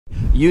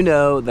you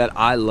know that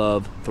I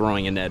love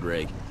throwing a Ned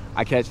rig.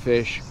 I catch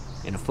fish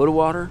in a foot of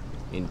water,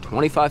 in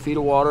 25 feet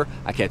of water.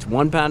 I catch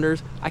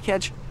 1-pounders. I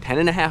catch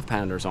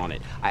 10.5-pounders on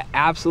it. I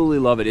absolutely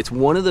love it. It's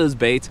one of those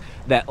baits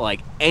that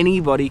like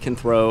anybody can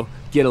throw,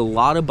 get a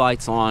lot of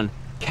bites on,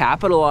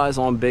 capitalize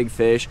on big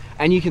fish,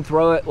 and you can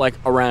throw it like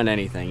around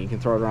anything. You can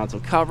throw it around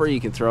some cover,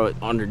 you can throw it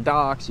under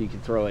docks, you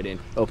can throw it in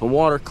open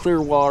water, clear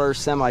water,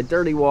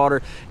 semi-dirty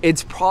water.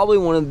 It's probably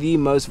one of the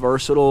most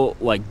versatile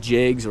like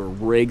jigs or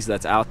rigs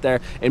that's out there.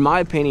 In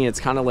my opinion, it's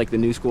kind of like the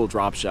new school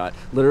drop shot.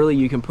 Literally,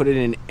 you can put it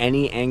in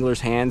any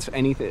angler's hands,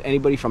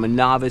 anybody from a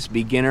novice,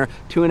 beginner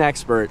to an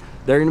expert.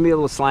 They're gonna be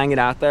able to slang it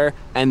out there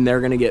and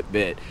they're gonna get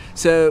bit.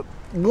 So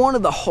one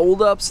of the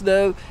holdups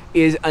though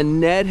is a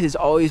Ned has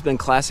always been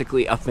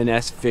classically a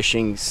finesse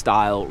fishing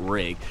style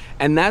rig,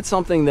 and that's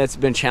something that's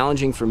been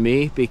challenging for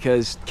me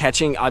because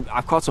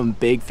I've caught some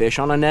big fish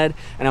on a Ned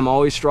and I'm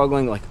always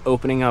struggling like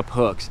opening up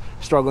hooks,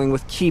 struggling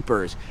with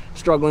keepers,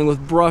 struggling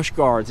with brush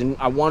guards, and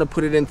I want to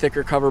put it in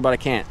thicker cover but I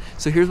can't.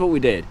 So here's what we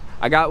did.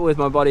 I got with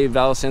my buddy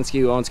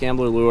Valasinski who owns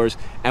Gambler Lures,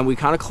 and we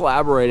kind of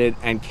collaborated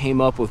and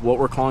came up with what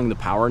we're calling the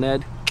Power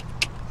Ned.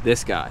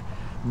 This guy.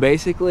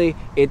 Basically,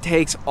 it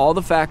takes all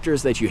the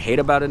factors that you hate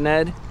about a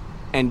Ned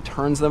and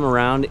turns them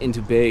around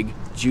into big,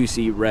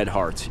 juicy red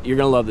hearts. You're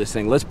gonna love this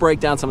thing. Let's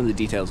break down some of the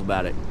details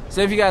about it.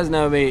 So if you guys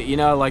know me, you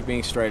know I like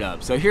being straight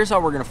up. So here's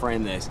how we're gonna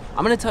frame this.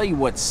 I'm gonna tell you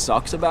what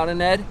sucks about a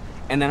Ned,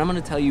 and then I'm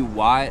gonna tell you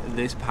why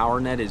this Power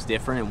Ned is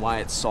different and why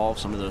it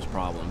solves some of those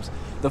problems.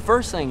 The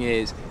first thing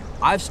is,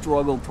 I've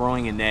struggled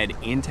throwing a Ned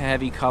into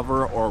heavy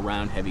cover or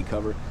around heavy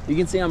cover. You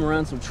can see I'm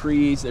around some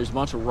trees, there's a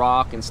bunch of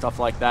rock and stuff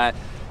like that.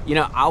 You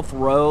know, I'll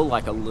throw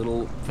like a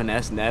little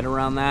finesse Ned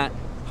around that.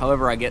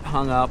 However, I get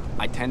hung up.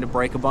 I tend to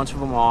break a bunch of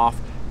them off.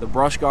 The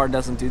brush guard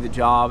doesn't do the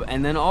job.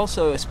 And then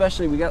also,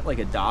 especially we got like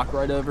a dock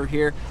right over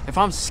here. If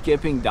I'm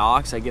skipping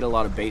docks, I get a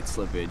lot of bait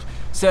slippage.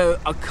 So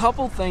a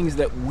couple things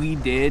that we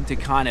did to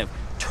kind of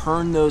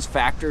turn those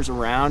factors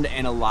around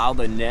and allow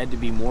the Ned to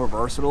be more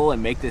versatile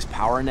and make this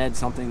Power Ned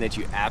something that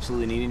you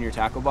absolutely need in your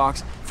tackle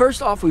box.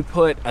 First off, we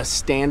put a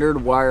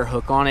standard wire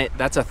hook on it.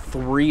 That's a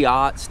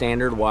 3/0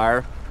 standard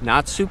wire.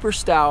 Not super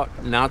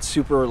stout, not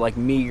super like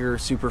meager,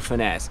 super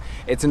finesse.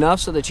 It's enough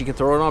so that you can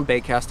throw it on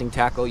bait casting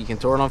tackle, you can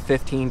throw it on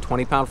 15,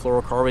 20-pound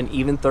fluorocarbon,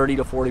 even 30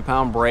 to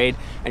 40-pound braid,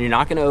 and you're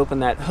not gonna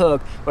open that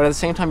hook, but at the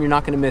same time, you're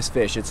not gonna miss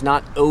fish. It's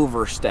not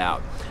over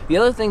stout. The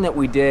other thing that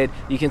we did,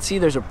 you can see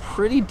there's a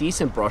pretty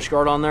decent brush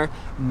guard on there.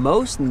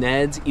 Most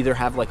Neds either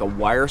have like a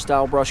wire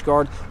style brush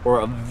guard or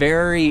a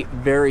very,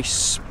 very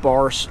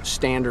sparse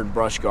standard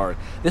brush guard.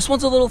 This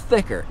one's a little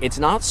thicker. It's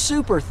not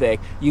super thick.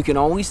 You can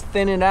always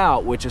thin it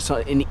out, which is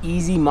an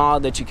easy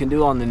mod that you can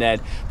do on the Ned,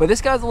 but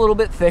this guy's a little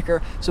bit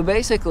thicker. So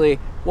basically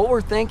what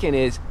we're thinking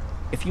is,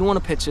 if you want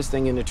to pitch this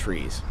thing into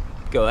trees,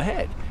 go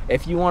ahead.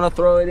 If you want to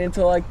throw it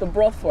into like the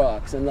brush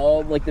rocks and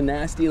all like the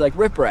nasty like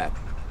riprap,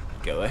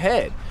 go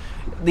ahead.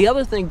 The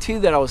other thing too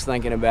that I was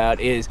thinking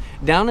about is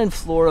down in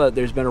Florida,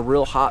 there's been a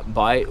real hot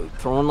bite,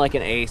 throwing like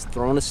an ace,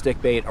 throwing a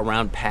stick bait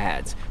around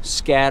pads,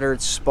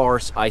 scattered,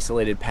 sparse,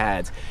 isolated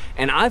pads.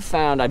 And I've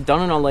found, I've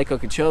done it on Lake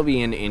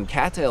Okeechobee in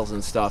cattails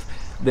and stuff,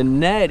 the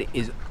Ned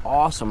is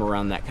awesome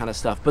around that kind of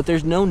stuff, but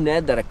there's no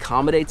Ned that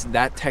accommodates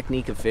that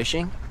technique of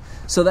fishing.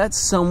 So that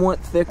somewhat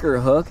thicker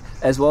hook,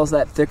 as well as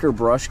that thicker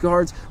brush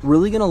guards,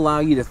 really gonna allow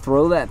you to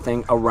throw that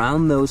thing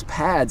around those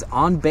pads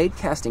on bait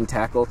casting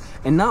tackle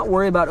and not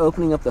worry about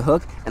opening up the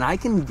hook. And I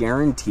can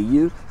guarantee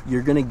you,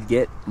 you're gonna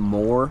get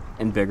more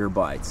and bigger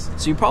bites.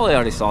 So you probably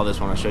already saw this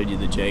when I showed you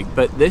the jig,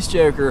 but this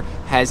joker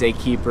has a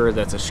keeper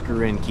that's a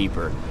screw-in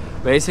keeper.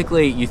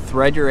 Basically, you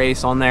thread your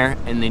ace on there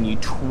and then you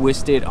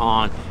twist it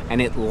on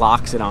and it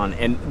locks it on.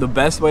 And the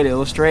best way to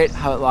illustrate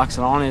how it locks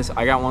it on is,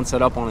 I got one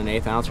set up on an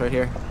 1/8 ounce right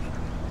here.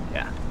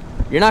 Yeah,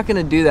 you're not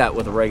gonna do that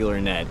with a regular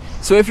Ned.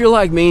 So if you're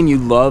like me and you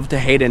love to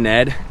hate a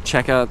Ned,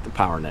 check out the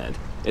Power Ned.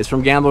 It's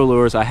from Gambler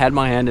Lures. I had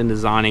my hand in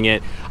designing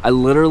it. I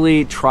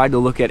literally tried to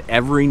look at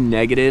every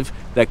negative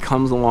that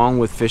comes along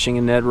with fishing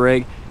a Ned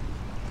rig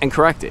and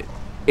correct it.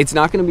 It's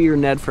not going to be your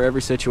Ned for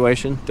every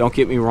situation, don't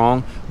get me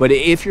wrong, but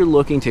if you're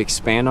looking to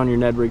expand on your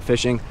Ned rig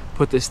fishing,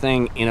 put this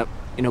thing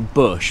in a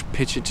bush,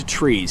 pitch it to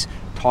trees,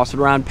 toss it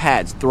around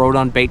pads, throw it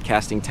on bait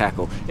casting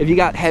tackle. If you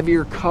got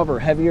heavier cover,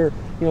 heavier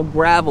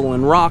gravel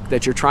and rock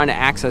that you're trying to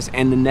access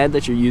and the Ned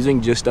that you're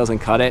using just doesn't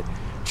cut it,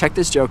 check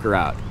this joker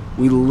out.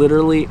 We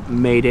literally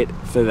made it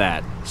for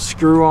that.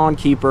 Screw-on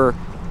keeper,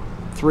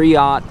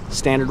 3/0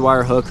 standard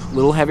wire hook,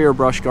 little heavier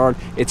brush guard.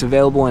 It's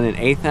available in an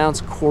 1/8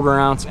 ounce, 1/4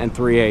 ounce, and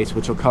 3/8,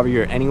 which will cover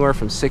you anywhere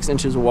from 6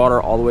 inches of water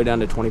all the way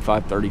down to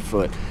 25, 30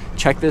 foot.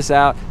 Check this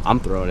out. I'm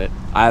throwing it.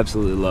 I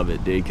absolutely love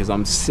it, dude, because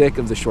I'm sick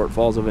of the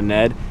shortfalls of a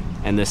Ned,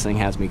 and this thing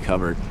has me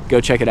covered.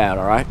 Go check it out,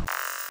 all right?